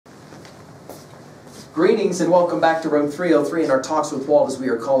Greetings and welcome back to room 303 in our Talks with Walt, as we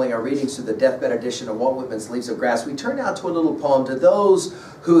are calling our readings through the deathbed edition of Walt Whitman's Leaves of Grass. We turn now to a little poem, To Those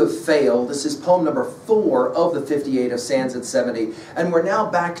Who Have Failed. This is poem number 4 of the 58 of Sands at 70. And we're now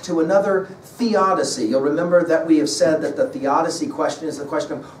back to another theodicy. You'll remember that we have said that the theodicy question is the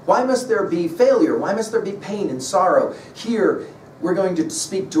question of why must there be failure? Why must there be pain and sorrow? Here, we're going to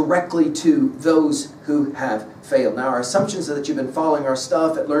speak directly to those who have failed. Now, our assumptions are that you've been following our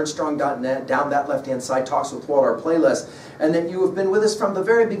stuff at learnstrong.net, down that left-hand side, Talks with Walt, our playlist, and that you have been with us from the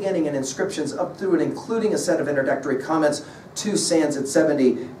very beginning in inscriptions up through and including a set of introductory comments to Sands at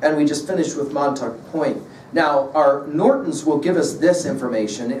 70, and we just finished with Montauk Point. Now, our Nortons will give us this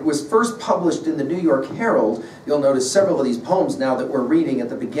information. It was first published in the New York Herald. You'll notice several of these poems now that we're reading at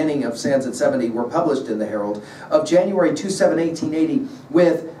the beginning of Sands at 70 were published in the Herald, of January 27, 1880,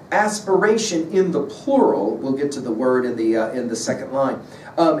 with aspiration in the plural. We'll get to the word in the second line.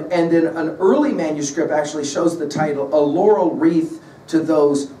 And then an early manuscript actually shows the title, A Laurel Wreath to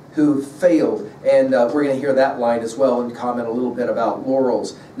Those Who Failed. And we're going to hear that line as well and comment a little bit about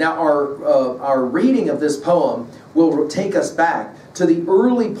laurels. Now, our reading of this poem will take us back to the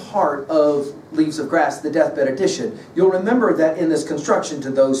early part of Leaves of Grass, the deathbed edition. You'll remember that in this construction, To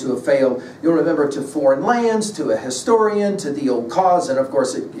Those Who Have Failed, you'll remember to foreign lands, to a historian, to the old cause, and of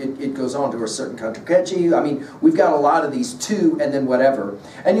course it goes on to a certain controversy. I mean, we've got a lot of these to and then whatever.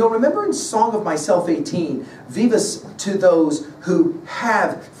 And you'll remember in Song of Myself 18, Vivus to those who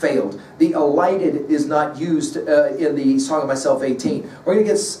have failed. The elided is not used in the Song of Myself 18. We're going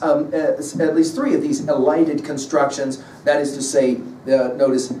to get at least 3 of these elided constructions. That is to say,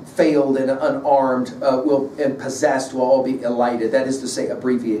 notice failed and unarmed and possessed will all be elided. That is to say,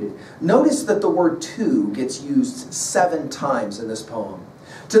 abbreviated. Notice that the word to gets used 7 times in this poem.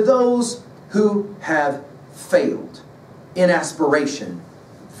 To those who have failed in aspiration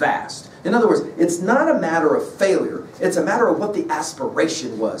vast. In other words, it's not a matter of failure. It's a matter of what the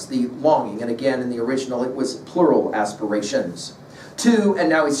aspiration was, the longing. And again, in the original, it was plural aspirations. To, and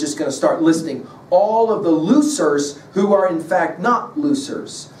now he's just going to start listing all of the losers who are in fact not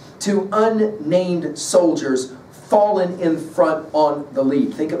losers. To unnamed soldiers fallen in front on the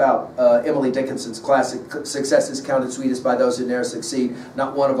lead. Think about Emily Dickinson's classic, Success is counted sweetest by those who ne'er succeed.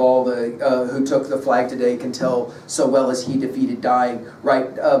 Not one of all the who took the flag today can tell so well as he defeated dying.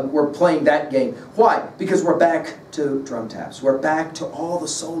 Right? We're playing that game. Why? Because we're back to drum taps. We're back to all the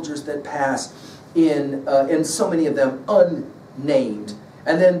soldiers that pass in so many of them unnamed.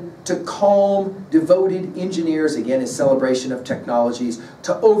 And then to calm, devoted engineers, again, his celebration of technologies,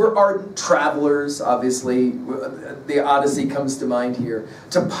 to over-ardent travelers, obviously, the Odyssey comes to mind here,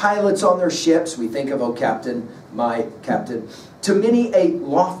 to pilots on their ships, we think of, oh, Captain, my Captain, to many a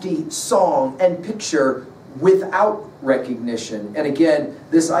lofty song and picture without recognition. And again,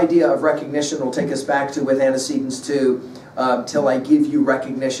 this idea of recognition will take us back to with antecedents to till I give you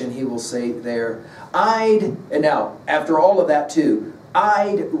recognition, he will say there. And now, after all of that too,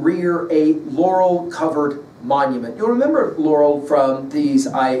 I'd rear a laurel-covered monument. You'll remember laurel from these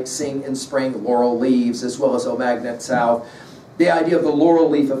I Sing in Spring, Laurel Leaves, as well as O Magnet South. The idea of the laurel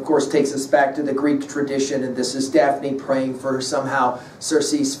leaf, of course, takes us back to the Greek tradition, and this is Daphne praying for somehow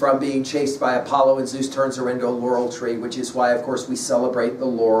Circe from being chased by Apollo, and Zeus turns her into a laurel tree, which is why, of course, we celebrate the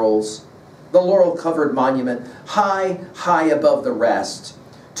laurels. The laurel-covered monument, high, high above the rest,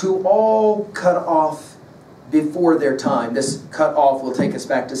 to all cut off before their time. This cut off will take us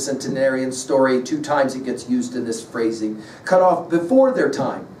back to centenarian story. 2 times it gets used in this phrasing. Cut off before their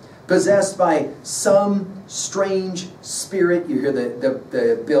time, possessed by some strange spirit. You hear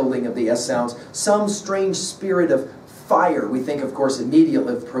the building of the S sounds. Some strange spirit of fire. We think, of course,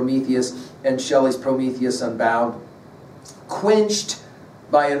 immediately of Prometheus and Shelley's Prometheus Unbound. Quenched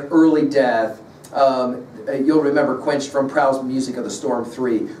by an early death. You'll remember quenched from Prowl's Music of the Storm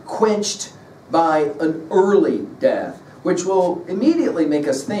 3. Quenched by an early death, which will immediately make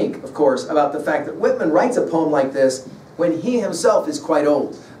us think, of course, about the fact that Whitman writes a poem like this when he himself is quite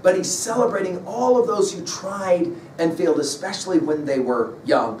old. But he's celebrating all of those who tried and failed, especially when they were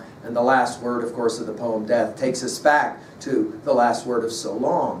young. And the last word, of course, of the poem Death takes us back to the last word of So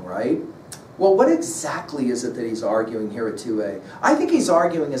Long, right? Well, what exactly is it that he's arguing here at 2a? I think he's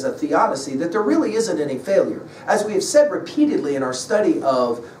arguing as a theodicy that there really isn't any failure. As we have said repeatedly in our study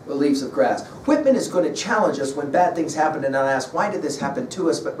of the Leaves of Grass, Whitman is going to challenge us when bad things happen and not ask, why did this happen to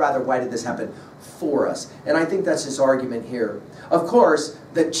us, but rather, why did this happen for us? And I think that's his argument here. Of course,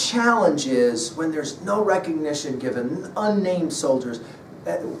 the challenge is when there's no recognition given, unnamed soldiers,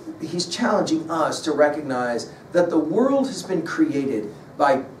 he's challenging us to recognize that the world has been created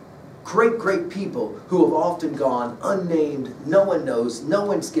by great, great people who have often gone unnamed. No one knows. No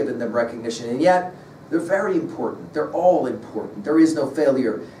one's given them recognition. And yet, They're very important. They're all important. There is no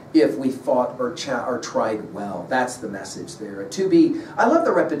failure if we fought or tried well. That's the message there. At 2B, I love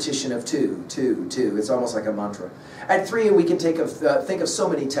the repetition of 2. It's almost like a mantra. At 3, we can think of so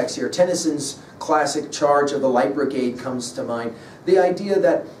many texts here. Tennyson's classic Charge of the Light Brigade comes to mind. The idea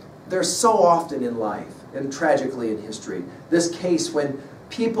that there's so often in life, and tragically in history, this case when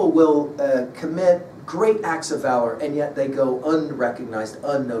people will commit great acts of valor, and yet they go unrecognized,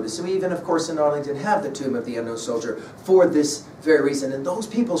 unnoticed. So we even, of course, in Arlington have the Tomb of the Unknown Soldier for this very reason, and those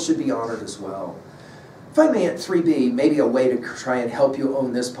people should be honored as well. If I may, at 3B, maybe a way to try and help you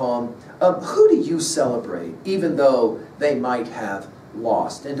own this poem, who do you celebrate, even though they might have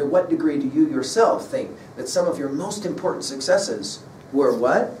lost? And to what degree do you yourself think that some of your most important successes were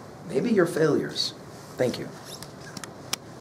what? Maybe your failures. Thank you.